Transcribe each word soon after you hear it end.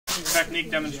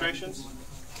technique demonstrations.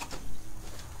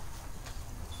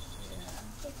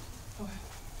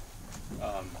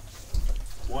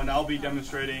 One I'll be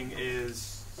demonstrating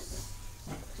is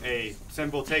a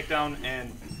simple takedown,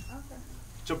 and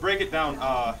to break it down,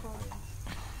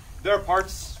 there are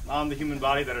parts on the human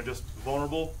body that are just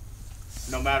vulnerable,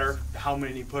 no matter how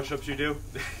many push-ups you do,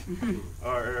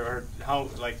 or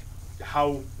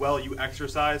how well you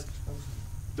exercise.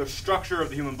 The structure of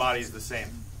the human body is the same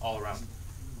all around.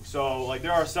 So, like,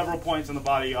 there are several points in the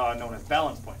body known as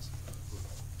balance points.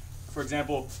 For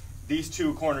example, these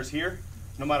two corners here,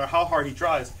 no matter how hard he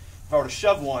tries, if I were to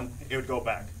shove one, it would go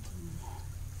back.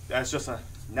 That's just a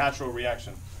natural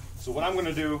reaction. So what I'm going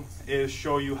to do is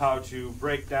show you how to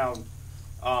break down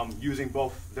using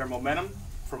both their momentum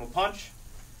from a punch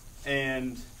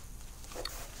and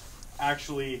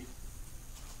actually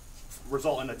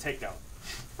result in a takedown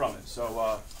from it.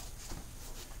 So,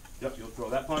 yep, you'll throw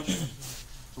that punch.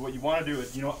 So what you want to do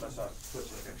is, you know what, let's switch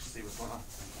so I can actually see what's going on.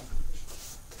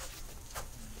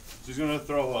 So he's going to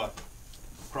throw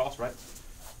cross, right?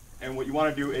 And what you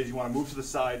want to do is you want to move to the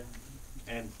side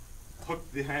and hook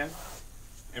the hand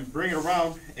and bring it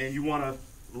around, and you want to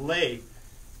lay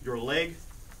your leg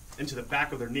into the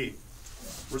back of their knee,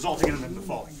 resulting in them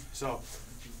falling. So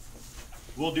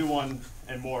we'll do one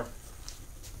and more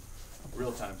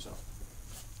real time. So.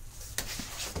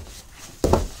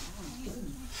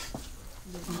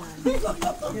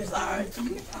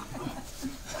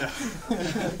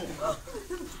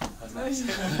 I'm sorry.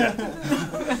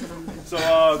 So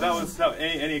that was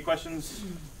any questions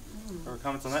or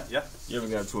comments on that? Yeah. You ever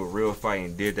got into a real fight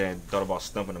and did that and thought about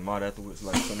stumping them out afterwards,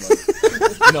 like something like,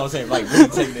 you know what I'm saying, like really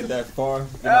taking it that far?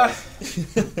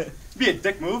 Be a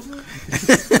dick move.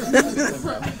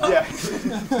 Yeah.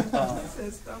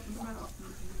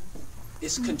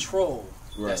 It's control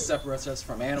that separates us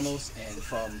from animals and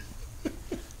from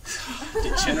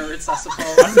degenerates, I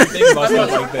suppose. I didn't think about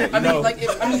stuff like that. I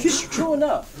mean, it's true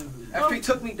enough. After he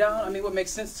took me down, I mean, what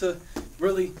makes sense to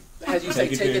really, as you say,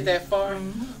 take it that far,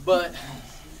 but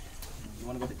you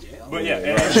want to go to jail? But yeah,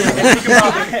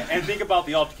 and think about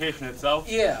the altercation itself.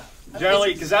 Yeah.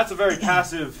 Generally, because that's a very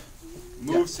passive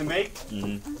move to make.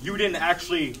 You didn't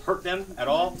actually hurt them at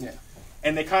all,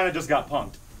 and they kind of just got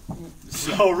punked.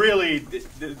 So really,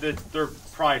 their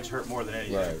pride's hurt more than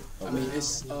anything. Right. I mean,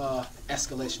 it's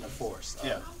escalation of force.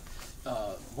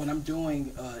 What I'm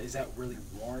doing, is that really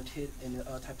warranted in the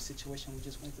type of situation we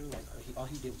just went through? Like, all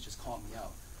he did was just call me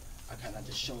out. I kind of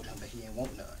just showed him that he ain't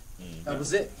want none. That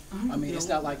was it. I mean, it's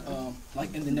not like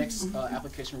in the next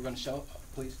application we're going to show,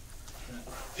 please.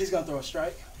 He's going to throw a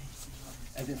strike,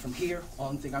 and then from here,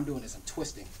 all thing I'm doing is I'm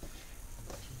twisting.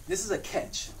 This is a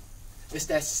catch. It's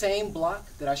that same block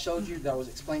that I showed you, that I was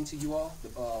explaining to you all, the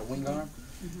wing arm.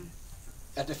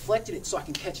 I deflected it so I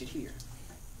can catch it here.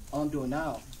 All I'm doing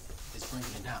now is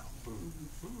bringing it down.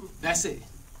 That's it.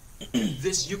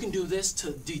 You can do this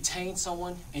to detain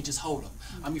someone and just hold them.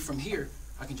 I mean, from here,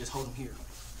 I can just hold them here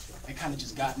and kind of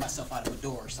just guide myself out of a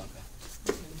door or something.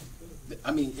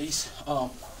 I mean,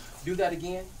 do that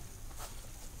again.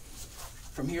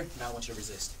 From here, now I want you to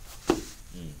resist.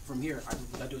 From here,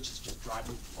 what I do is just drive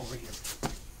them over here.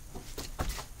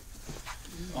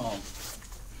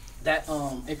 That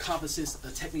encompasses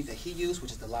a technique that he used,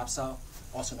 which is the lopsaw,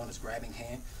 also known as grabbing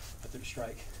hand after the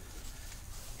strike.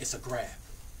 It's a grab.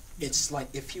 It's like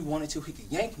if he wanted to, he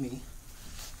could yank me,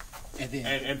 and then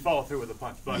and follow through with a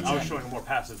punch. But I was showing a more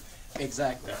passive.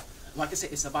 Exactly. Yeah. Like I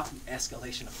said, it's about the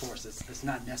escalation of force. It's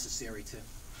not necessary to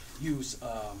use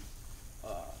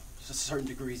certain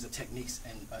degrees of techniques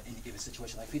in a given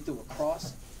situation. Like if he threw a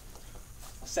cross,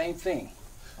 same thing.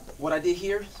 What I did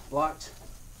here, blocked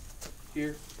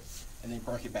here, and then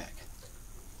brought it back.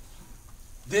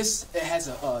 This, it has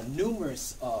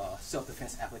numerous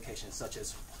self-defense applications, such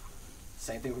as,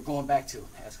 same thing we're going back to,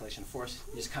 escalation of force.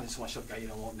 You just kind of just want to show the guy you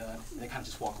don't want none, and then kind of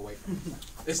just walk away from it.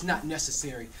 It's not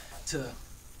necessary to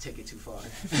take it too far.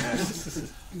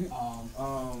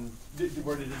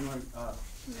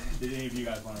 Did any of you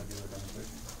guys want to do a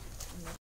demonstration?